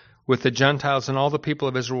Pilate, with the Gentiles and all the people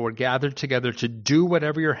of Israel were gathered together to do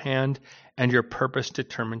whatever your hand and your purpose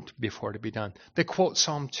determined before to be done. They quote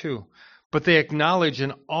Psalm 2, but they acknowledge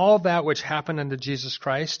in all that which happened unto Jesus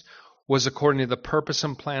Christ was according to the purpose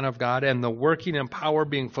and plan of God and the working and power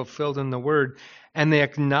being fulfilled in the Word. And they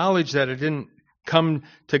acknowledge that it didn't come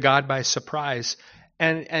to God by surprise.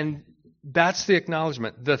 And that's the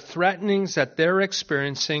acknowledgement. The threatenings that they're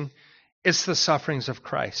experiencing, it's the sufferings of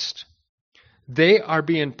Christ. They are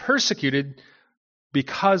being persecuted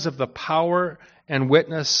because of the power and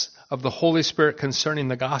witness of the Holy Spirit concerning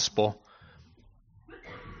the gospel.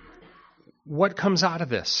 What comes out of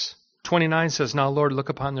this? 29 says, Now, Lord, look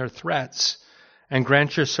upon their threats and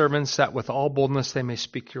grant your servants that with all boldness they may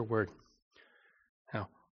speak your word. Now,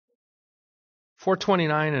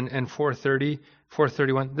 429 and 430,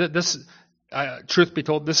 431, this, truth be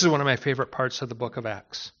told, this is one of my favorite parts of the book of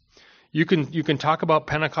Acts. You can talk about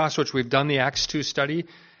Pentecost, which we've done the Acts 2 study,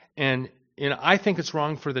 and I think it's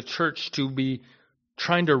wrong for the church to be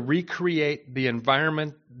trying to recreate the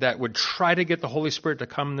environment that would try to get the Holy Spirit to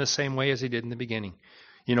come in the same way as he did in the beginning.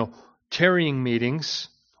 Tarrying meetings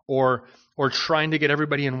or trying to get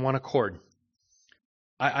everybody in one accord.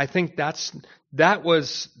 I think that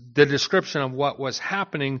was the description of what was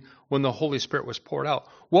happening when the Holy Spirit was poured out.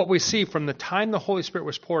 What we see from the time the Holy Spirit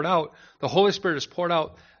was poured out, the Holy Spirit is poured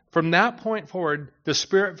out. From that point forward, the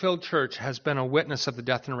Spirit-filled church has been a witness of the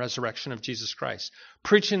death and resurrection of Jesus Christ,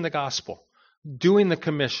 preaching the gospel, doing the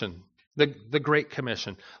commission, the Great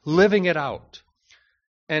Commission, living it out.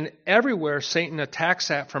 And everywhere, Satan attacks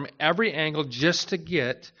that from every angle just to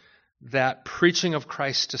get that preaching of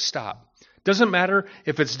Christ to stop. Doesn't matter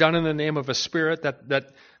if it's done in the name of a spirit,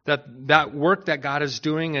 that work that God is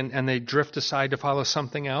doing and they drift aside to follow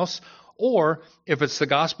something else, or if it's the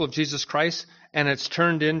gospel of Jesus Christ and it's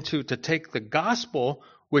turned into to take the gospel,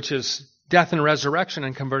 which is death and resurrection,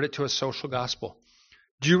 and convert it to a social gospel.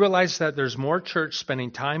 Do you realize that there's more church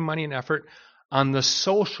spending time, money, and effort on the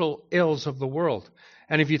social ills of the world?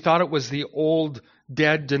 And if you thought it was the old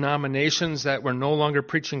dead denominations that were no longer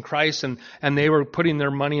preaching Christ and they were putting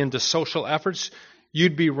their money into social efforts,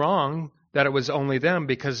 you'd be wrong that it was only them,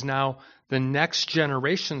 because now the next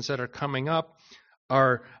generations that are coming up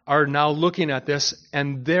are now looking at this,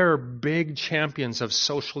 and they're big champions of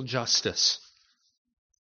social justice.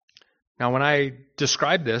 Now, when I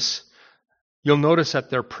describe this, you'll notice that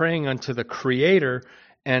they're praying unto the Creator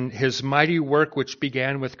and his mighty work which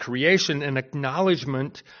began with creation, an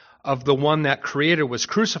acknowledgement of the one that created was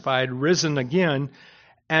crucified, risen again,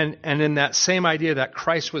 and in that same idea that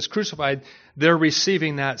Christ was crucified, they're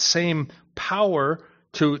receiving that same power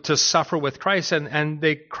to suffer with Christ, and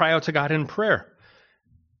they cry out to God in prayer.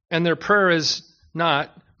 And their prayer is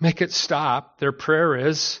not, make it stop. Their prayer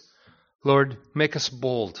is, Lord, make us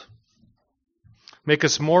bold. Make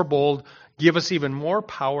us more bold. Give us even more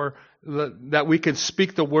power that we can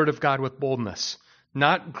speak the word of God with boldness.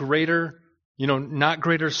 Not greater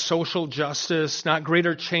social justice, not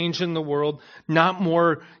greater change in the world, not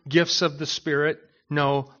more gifts of the Spirit.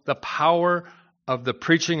 No, the power of the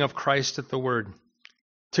preaching of Christ at the word.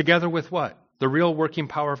 Together with what? The real working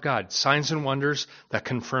power of God. Signs and wonders that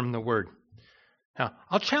confirm the word. Now,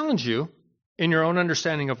 I'll challenge you in your own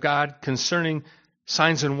understanding of God concerning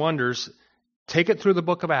signs and wonders. Take it through the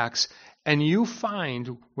book of Acts, and you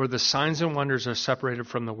find where the signs and wonders are separated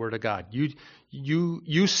from the Word of God.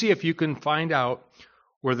 You see if you can find out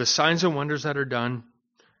where the signs and wonders that are done,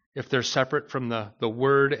 if they're separate from the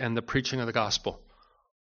Word and the preaching of the gospel.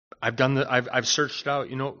 I've searched out.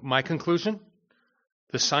 My conclusion: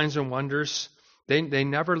 the signs and wonders, they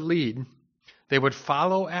never lead. They would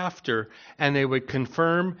follow after, and they would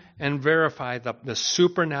confirm and verify the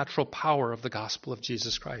supernatural power of the gospel of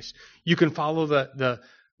Jesus Christ. You can follow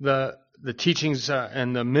the teachings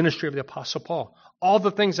and the ministry of the Apostle Paul. All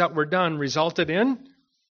the things that were done resulted in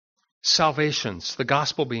salvations, the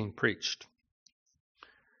gospel being preached.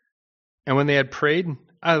 And when they had prayed,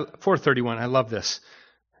 431, I love this,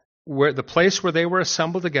 where the place where they were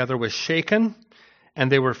assembled together was shaken, and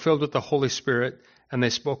they were filled with the Holy Spirit, and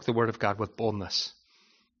they spoke the word of God with boldness.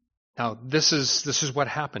 Now, this is what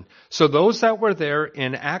happened. So those that were there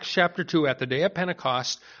in Acts chapter 2 at the day of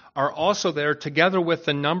Pentecost are also there, together with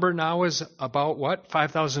the number now is about what?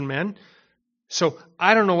 5,000 men. So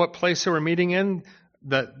I don't know what place they were meeting in.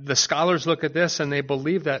 The scholars look at this and they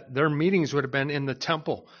believe that their meetings would have been in the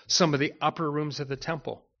temple, some of the upper rooms of the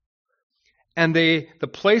temple. And the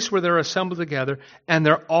place where they're assembled together, and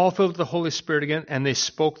they're all filled with the Holy Spirit again, and they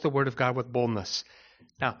spoke the word of God with boldness.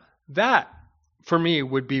 Now, that, for me,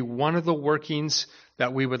 would be one of the workings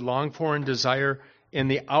that we would long for and desire in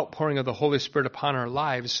the outpouring of the Holy Spirit upon our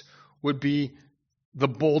lives, would be the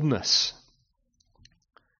boldness.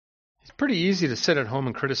 It's pretty easy to sit at home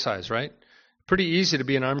and criticize, right? Pretty easy to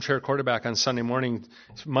be an armchair quarterback on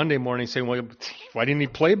Monday morning saying, well, why didn't he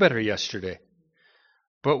play better yesterday?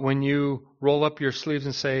 But when you roll up your sleeves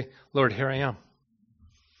and say, Lord, here I am.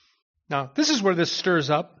 Now, this is where this stirs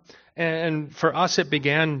up. And for us, it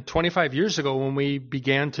began 25 years ago when we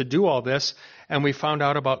began to do all this. And we found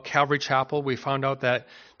out about Calvary Chapel. We found out that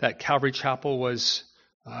Calvary Chapel was,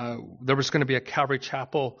 there was going to be a Calvary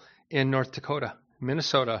Chapel in North Dakota,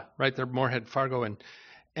 Minnesota, right there, Moorhead, Fargo.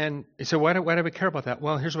 And he said, why do we care about that?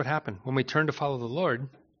 Well, here's what happened. When we turned to follow the Lord,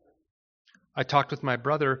 I talked with my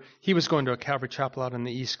brother. He was going to a Calvary Chapel out on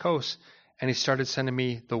the East Coast, and he started sending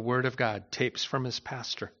me the Word of God, tapes from his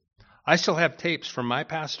pastor. I still have tapes from my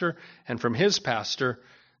pastor and from his pastor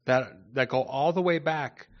that go all the way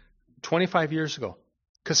back 25 years ago,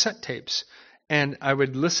 cassette tapes. And I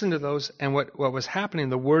would listen to those, and what was happening,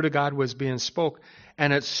 the Word of God was being spoke,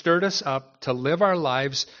 and it stirred us up to live our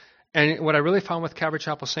lives. And what I really found with Calvary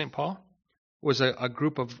Chapel St. Paul was a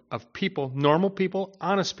group of people, normal people,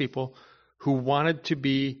 honest people, who wanted to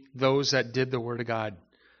be those that did the Word of God.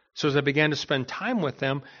 So as I began to spend time with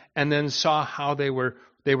them and then saw how they were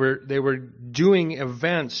doing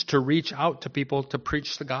events to reach out to people to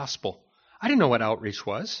preach the gospel. I didn't know what outreach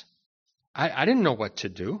was. I didn't know what to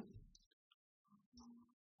do.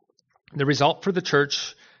 The result for the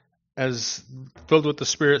church, as filled with the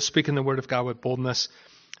Spirit, speaking the Word of God with boldness,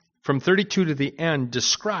 from 32 to the end,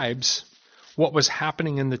 describes what was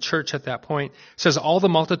happening in the church at that point. It says, all the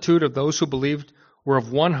multitude of those who believed were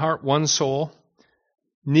of one heart, one soul.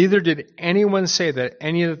 Neither did anyone say that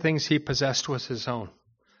any of the things he possessed was his own.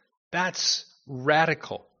 That's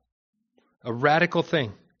radical. A radical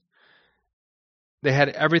thing. They had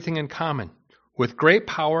everything in common. With great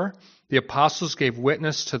power, the apostles gave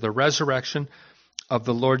witness to the resurrection of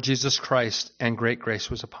the Lord Jesus Christ, and great grace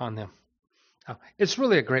was upon them. Now, it's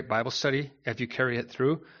really a great Bible study if you carry it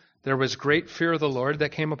through. There was great fear of the Lord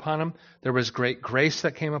that came upon them. There was great grace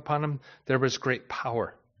that came upon them. There was great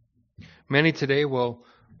power. Many today will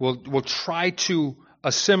try to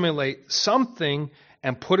assimilate something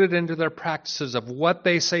and put it into their practices of what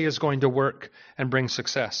they say is going to work and bring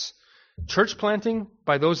success. Church planting,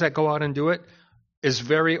 by those that go out and do it, is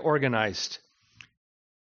very organized.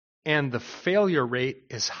 And the failure rate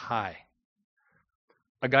is high.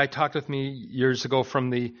 A guy talked with me years ago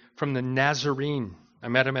from the Nazarene. I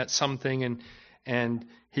met him at something, and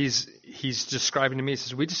he's describing to me. He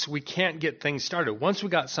says we can't get things started. Once we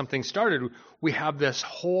got something started, we have this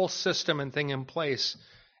whole system and thing in place.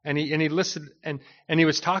 And he listed and he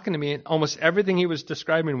was talking to me, and almost everything he was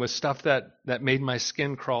describing was stuff that made my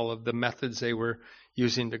skin crawl of the methods they were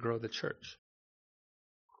using to grow the church.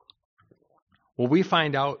 Well, we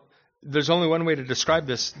find out there's only one way to describe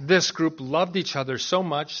this. This group loved each other so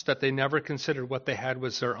much that they never considered what they had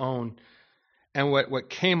was their own. And what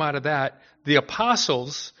came out of that, the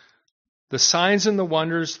apostles, the signs and the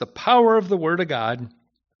wonders, the power of the Word of God,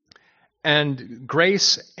 and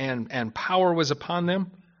grace and power was upon them.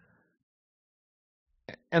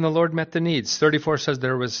 And the Lord met the needs. 34 says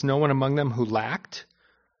there was no one among them who lacked.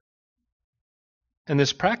 And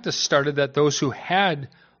this practice started that those who had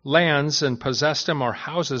lands and possessed them or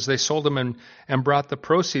houses, they sold them and brought the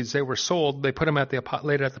proceeds they were sold, they put them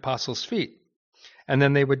laid at the apostles' feet. And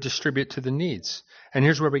then they would distribute to the needs. And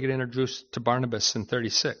here's where we get introduced to Barnabas in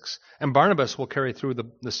 36. And Barnabas will carry through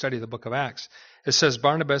the study of the book of Acts. It says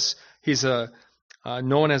Barnabas, he's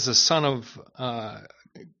known as a son of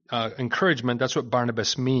encouragement. That's what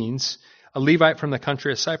Barnabas means. A Levite from the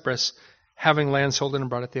country of Cyprus, having land sold and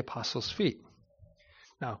brought at the apostles' feet.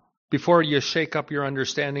 Now, before you shake up your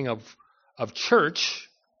understanding of church,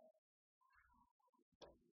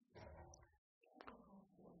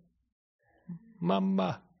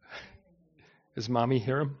 Mama. Is Mommy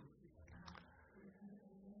hear him?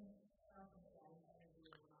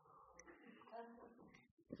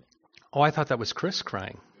 Oh, I thought that was Chris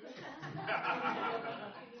crying.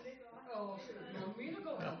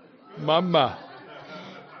 Mama.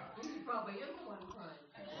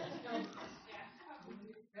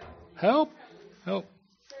 Help. Help.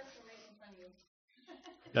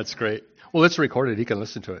 That's great. Well, let's record it. He can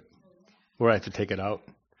listen to it. Or I have to take it out.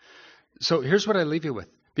 So here's what I leave you with.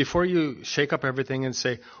 Before you shake up everything and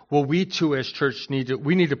say, well, we too as church need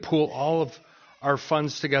to pool all of our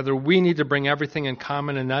funds together. We need to bring everything in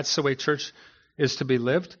common, and that's the way church is to be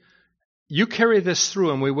lived. You carry this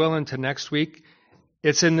through, and we will into next week.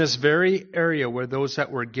 It's in this very area where those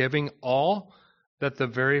that were giving all, that the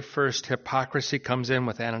very first hypocrisy comes in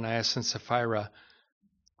with Ananias and Sapphira.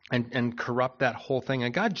 and corrupt that whole thing.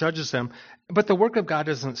 And God judges them, but the work of God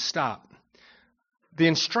doesn't stop. The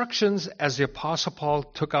instructions as the Apostle Paul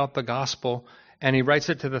took out the gospel and he writes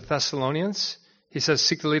it to the Thessalonians, he says,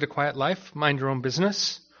 seek to lead a quiet life, mind your own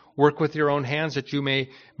business, work with your own hands that you may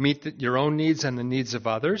meet your own needs and the needs of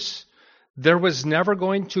others. There was never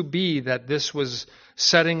going to be that this was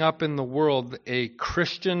setting up in the world a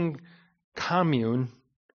Christian commune,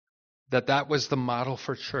 that was the model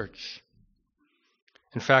for church.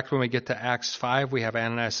 In fact, when we get to Acts 5, we have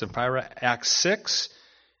Ananias and Sapphira. Acts 6,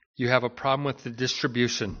 you have a problem with the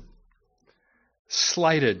distribution.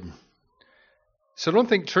 Slighted. So don't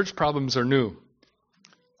think church problems are new.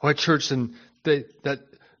 What church and that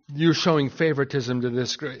you're showing favoritism to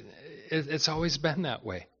this? It's always been that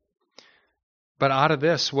way. But out of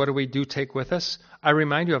this, what do we take with us? I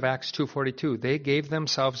remind you of Acts 2:42. They gave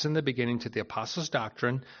themselves in the beginning to the apostles'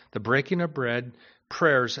 doctrine, the breaking of bread,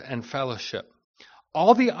 prayers, and fellowship.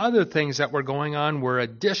 All the other things that were going on were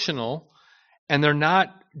additional, and they're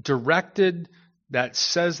not directed that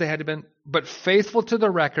says they had to be, but faithful to the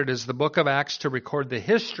record is the book of Acts to record the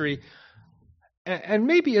history. And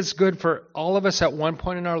maybe it's good for all of us at one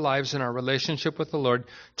point in our lives in our relationship with the Lord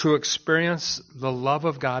to experience the love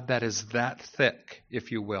of God that is that thick,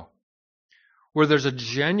 if you will, where there's a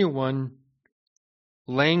genuine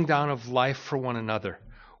laying down of life for one another.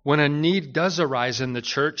 When a need does arise in the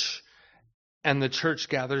church, and the church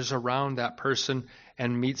gathers around that person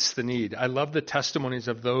and meets the need. I love the testimonies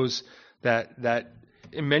of those that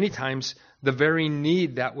many times the very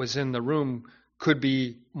need that was in the room could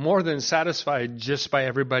be more than satisfied just by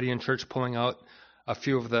everybody in church pulling out a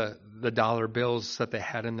few of the dollar bills that they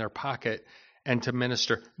had in their pocket and to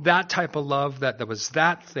minister. That type of love that was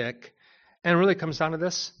that thick, and it really comes down to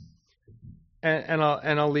this. And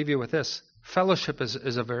I'll leave you with this. Fellowship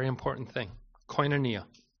is a very important thing. Koinonia.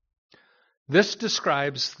 This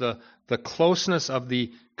describes the closeness of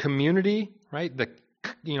the community, right? The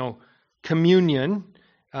communion,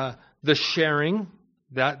 the sharing.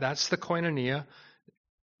 That's the koinonia.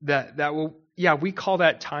 We call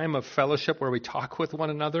that time of fellowship where we talk with one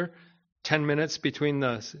another, 10 minutes between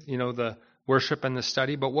the worship and the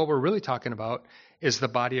study. But what we're really talking about is the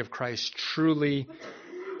body of Christ truly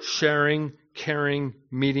sharing, caring,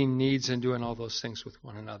 meeting needs, and doing all those things with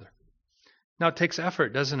one another. Now, it takes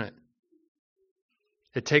effort, doesn't it?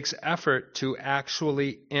 It takes effort to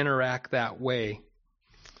actually interact that way.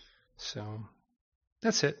 So,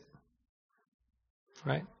 that's it.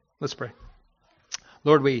 Right? Let's pray.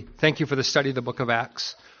 Lord, we thank you for the study of the book of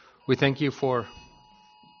Acts. We thank you for...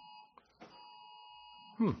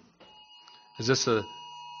 Is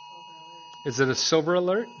it a silver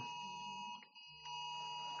alert?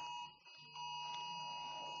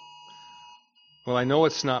 Well, I know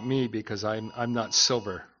it's not me because I'm not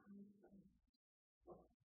silver.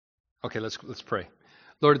 Okay, let's pray.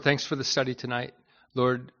 Lord, thanks for the study tonight.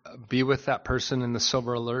 Lord, be with that person in the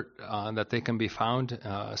silver alert that they can be found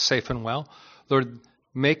safe and well. Lord,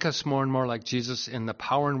 make us more and more like Jesus in the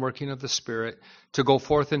power and working of the Spirit to go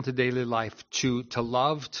forth into daily life, to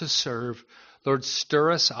love, to serve. Lord,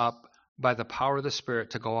 stir us up by the power of the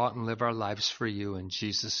Spirit to go out and live our lives for you in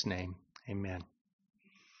Jesus' name. Amen.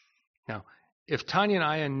 Now, if Tanya and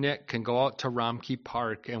I and Nick can go out to Romkey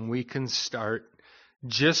Park and we can start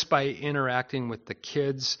just by interacting with the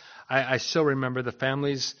kids, I still remember the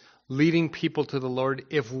families leading people to the Lord.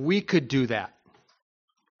 If we could do that,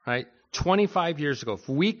 right, 25 years ago, if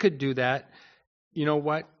we could do that, you know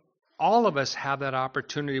what? All of us have that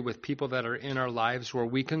opportunity with people that are in our lives where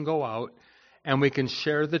we can go out and we can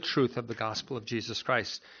share the truth of the gospel of Jesus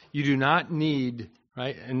Christ. You do not need,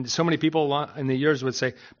 right? And so many people in the years would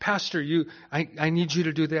say, Pastor, I need you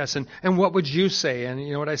to do this. And what would you say? And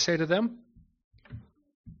you know what I say to them?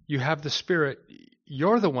 You have the Spirit.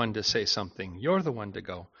 You're the one to say something. You're the one to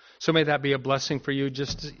go. So may that be a blessing for you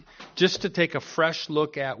just to take a fresh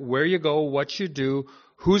look at where you go, what you do,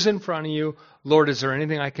 who's in front of you. Lord, is there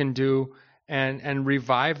anything I can do? And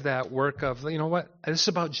revive that work of, you know what? This is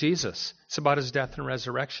about Jesus. It's about his death and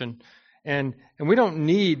resurrection. And we don't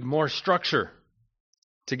need more structure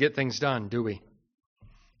to get things done, do we?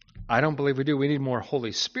 I don't believe we do. We need more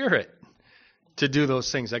Holy Spirit to do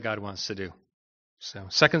those things that God wants to do. So,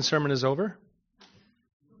 second sermon is over.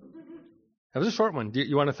 That was a short one. Do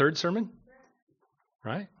you want a third sermon?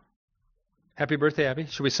 Right? Happy birthday, Abby.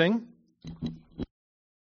 Should we sing?